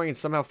exploring and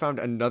somehow found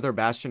another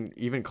bastion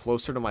even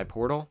closer to my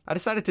portal. I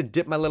decided to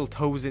dip my little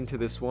toes into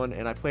this one,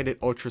 and I played it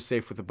ultra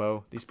safe with a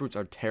bow. These brutes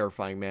are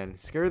terrifying, man.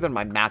 Scarier than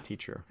my math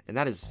teacher, and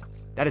that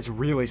is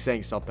really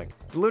saying something.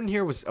 The loot in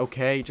here was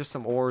okay, just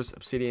some ores,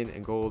 obsidian,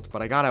 and gold,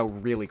 but I got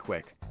out really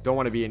quick. Don't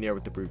want to be in here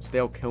with the brutes,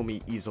 they'll kill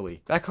me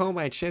easily. Back home,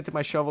 I enchanted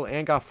my shovel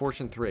and got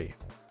Fortune 3.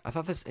 I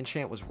thought this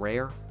enchant was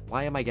rare.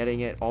 Why am I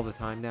getting it all the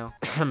time now?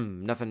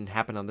 Nothing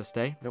happened on this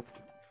day. Nope.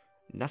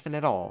 Nothing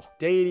at all.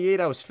 Day 88,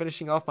 I was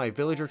finishing off my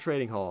villager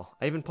trading hall.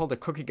 I even pulled a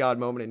cookie god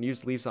moment and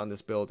used leaves on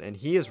this build, and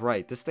he is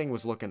right, this thing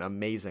was looking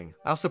amazing.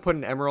 I also put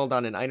an emerald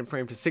on an item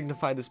frame to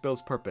signify this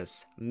build's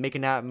purpose.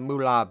 Making that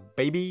moolah,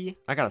 baby.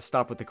 I gotta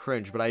stop with the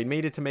cringe, but I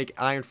made it to make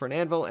iron for an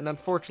anvil, and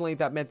unfortunately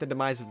that meant the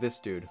demise of this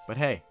dude. But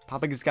hey,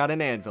 Papa's got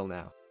an anvil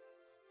now.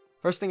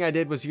 First thing I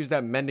did was use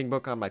that mending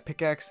book on my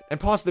pickaxe, and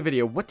pause the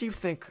video. What do you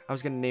think I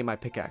was gonna name my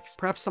pickaxe?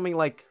 Perhaps something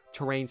like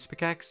Terrain's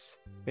pickaxe?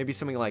 Maybe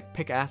something like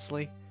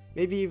Pick-Astley?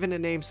 Maybe even a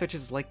name such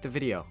as like the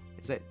video.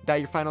 Is that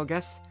your final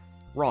guess?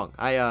 Wrong.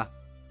 I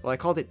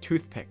called it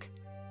Toothpick.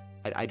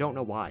 I don't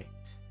know why.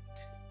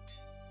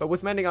 But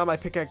with mending on my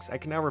pickaxe, I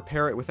can now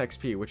repair it with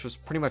XP, which was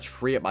pretty much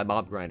free at my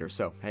mob grinder,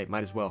 so hey,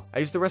 might as well. I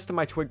used the rest of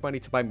my twig money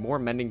to buy more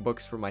mending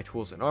books for my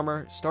tools and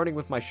armor, starting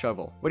with my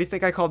shovel. What do you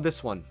think I called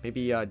this one?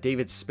 Maybe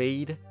David's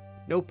Spade?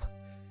 Nope.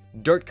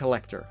 Dirt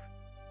Collector.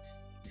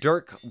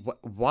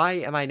 Why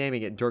am I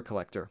naming it Dirt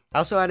Collector? I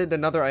also added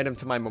another item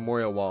to my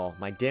memorial wall,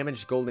 my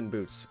damaged golden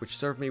boots, which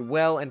served me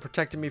well and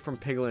protected me from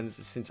piglins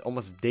since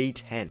almost day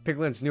 10.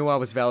 Piglins knew I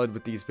was valid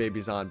with these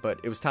babies on, but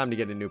it was time to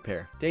get a new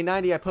pair. Day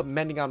 90, I put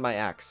mending on my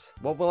axe.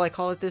 What will I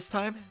call it this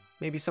time?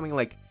 Maybe something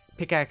like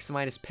pickaxe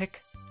minus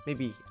pick?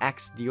 Maybe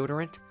axe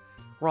deodorant?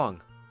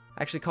 Wrong.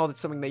 I actually called it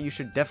something that you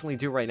should definitely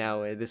do right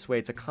now. This way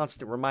it's a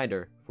constant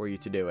reminder for you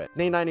to do it.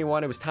 Day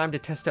 91, it was time to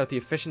test out the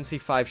Efficiency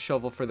 5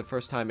 shovel for the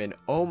first time, and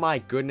oh my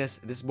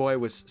goodness, this boy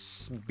was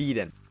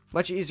speeding.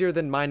 Much easier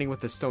than mining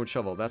with a stone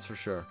shovel, that's for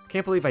sure.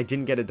 Can't believe I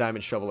didn't get a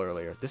diamond shovel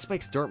earlier. This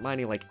makes dirt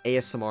mining like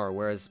ASMR,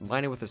 whereas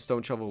mining with a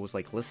stone shovel was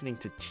like listening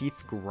to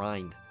teeth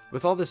grind.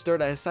 With all this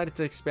dirt, I decided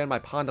to expand my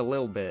pond a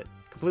little bit.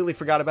 Completely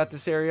forgot about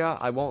this area,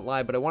 I won't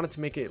lie, but I wanted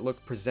to make it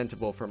look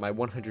presentable for my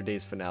 100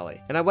 days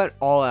finale. And I went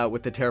all out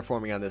with the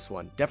terraforming on this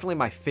one. Definitely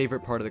my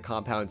favorite part of the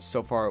compound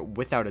so far,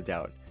 without a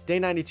doubt. Day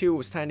 92, it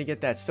was time to get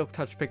that Silk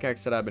Touch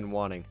pickaxe that I've been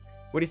wanting.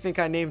 What do you think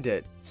I named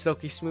it?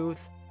 Silky Smooth?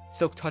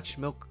 Silk Touch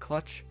Milk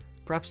Clutch?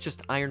 Perhaps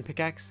just Iron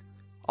Pickaxe?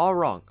 All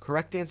wrong.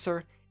 Correct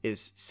answer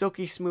is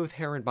Silky Smooth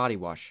Hair and Body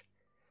Wash.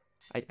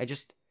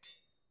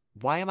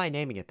 Why am I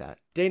naming it that?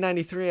 Day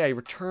 93, I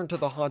returned to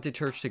the haunted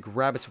church to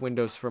grab its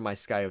windows for my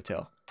Sky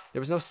Hotel. There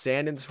was no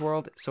sand in this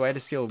world, so I had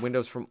to steal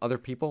windows from other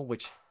people,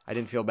 which I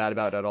didn't feel bad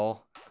about at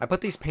all. I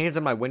put these panes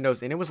on my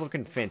windows and it was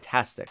looking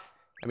fantastic.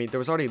 I mean, there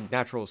was already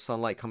natural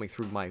sunlight coming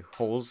through my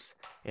holes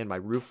and my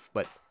roof,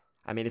 but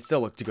I mean, it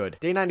still looked good.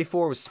 Day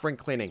 94 was spring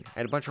cleaning. I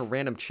had a bunch of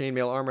random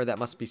chainmail armor that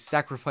must be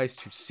sacrificed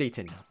to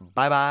Satan.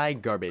 Bye bye,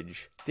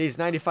 garbage. Days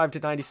 95 to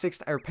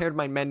 96, I repaired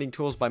my mending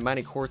tools by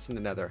mining quartz in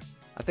the nether.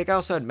 I think I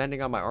also had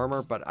mending on my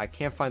armor, but I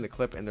can't find the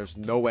clip, and there's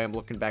no way I'm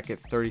looking back at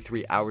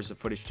 33 hours of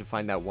footage to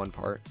find that one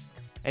part.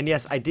 And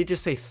yes, I did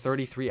just say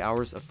 33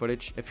 hours of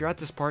footage. If you're at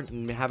this part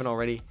and you haven't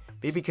already,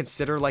 maybe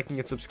consider liking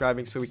and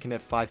subscribing so we can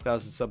hit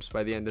 5,000 subs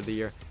by the end of the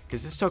year,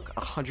 because this took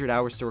 100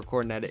 hours to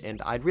record and edit,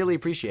 and I'd really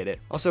appreciate it.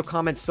 Also,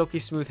 comment silky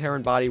smooth hair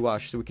and body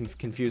wash so we can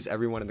confuse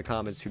everyone in the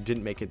comments who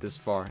didn't make it this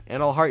far,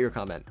 and I'll heart your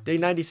comment. Day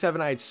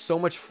 97, I had so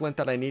much flint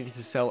that I needed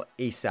to sell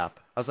ASAP.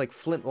 I was like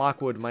flint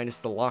lockwood minus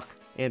the lock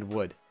and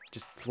wood.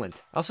 Just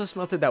flint. I also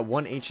smelted that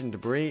one ancient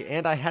debris,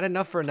 and I had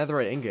enough for a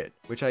netherite ingot,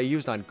 which I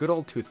used on good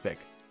old toothpick.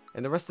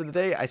 And the rest of the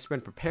day, I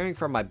spent preparing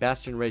for my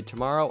bastion raid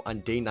tomorrow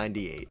on day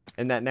 98.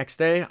 And that next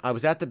day, I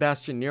was at the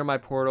bastion near my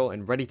portal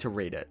and ready to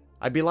raid it.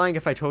 I'd be lying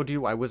if I told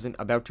you I wasn't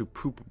about to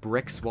poop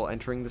bricks while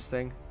entering this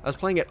thing. I was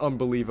playing it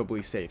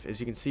unbelievably safe,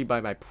 as you can see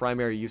by my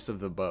primary use of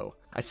the bow.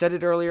 I said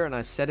it earlier and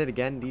I said it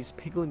again, these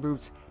piglin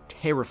brutes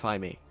terrify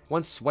me.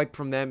 One swipe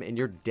from them and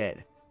you're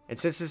dead. And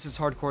since this is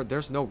hardcore,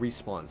 there's no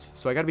respawns,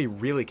 so I gotta be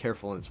really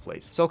careful in this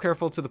place. So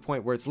careful to the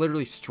point where it's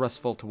literally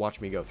stressful to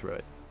watch me go through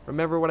it.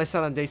 Remember what I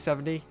said on day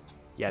 70?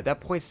 Yeah,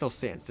 that point still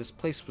stands. This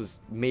place was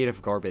made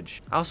of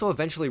garbage. I also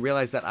eventually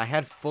realized that I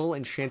had full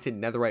enchanted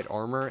netherite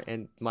armor,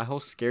 and my whole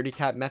scaredy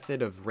cat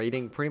method of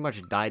raiding pretty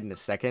much died in a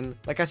second.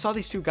 Like, I saw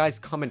these two guys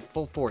come in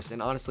full force,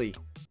 and honestly,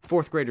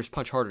 4th graders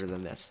punch harder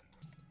than this.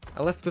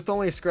 I left with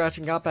only a scratch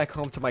and got back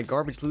home to my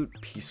garbage loot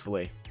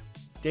peacefully.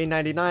 Day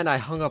 99, I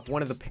hung up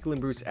one of the piglin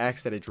brute's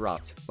axe that it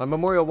dropped. My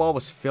memorial wall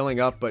was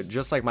filling up, but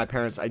just like my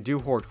parents, I do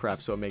hoard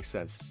crap, so it makes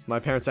sense. My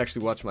parents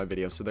actually watch my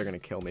videos, so they're gonna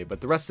kill me, but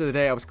the rest of the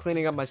day I was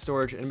cleaning up my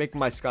storage and making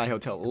my sky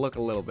hotel look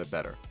a little bit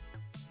better.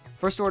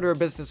 First order of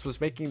business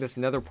was making this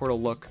nether portal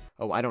look,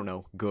 oh, I don't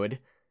know, good.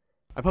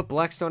 I put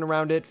blackstone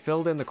around it,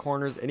 filled in the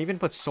corners, and even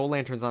put soul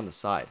lanterns on the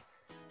side.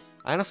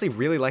 I honestly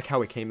really like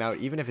how it came out,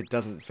 even if it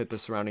doesn't fit the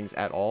surroundings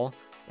at all,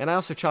 and I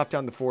also chopped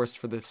down the forest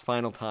for this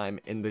final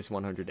time in these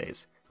 100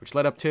 days. Which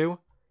led up to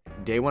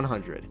day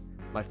 100,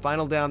 my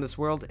final day on this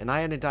world, and I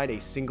hadn't died a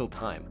single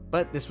time.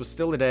 But this was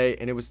still a day,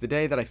 and it was the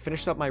day that I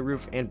finished up my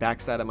roof and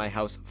backside of my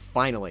house,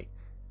 finally.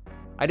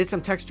 I did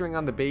some texturing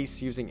on the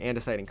base using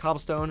andesite and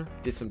cobblestone,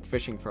 did some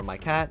fishing for my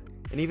cat,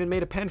 and even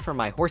made a pen for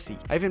my horsey.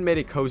 I even made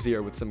it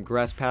cozier with some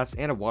grass paths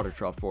and a water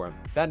trough for him.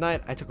 That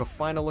night, I took a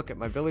final look at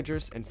my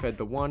villagers and fed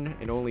the one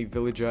and only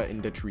villager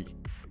in the tree.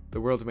 The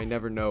world may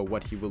never know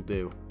what he will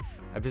do.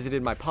 I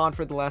visited my pond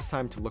for the last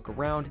time to look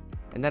around,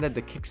 and then had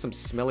to kick some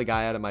smelly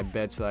guy out of my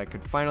bed so that I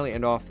could finally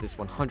end off this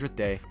 100th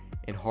day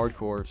in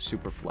hardcore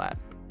super flat.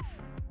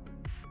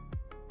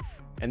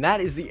 And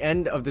that is the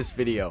end of this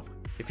video.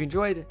 If you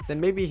enjoyed, then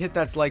maybe hit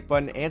that like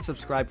button and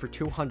subscribe for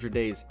 200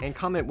 days, and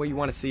comment what you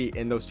want to see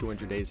in those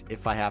 200 days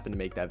if I happen to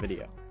make that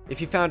video. If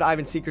you found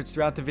Ivan's secrets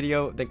throughout the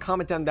video, then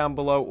comment down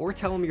below or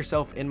tell him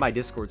yourself in my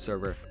Discord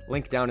server,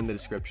 link down in the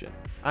description.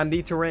 I'm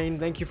TheTerrain,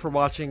 thank you for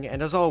watching,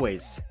 and as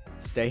always,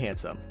 stay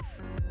handsome.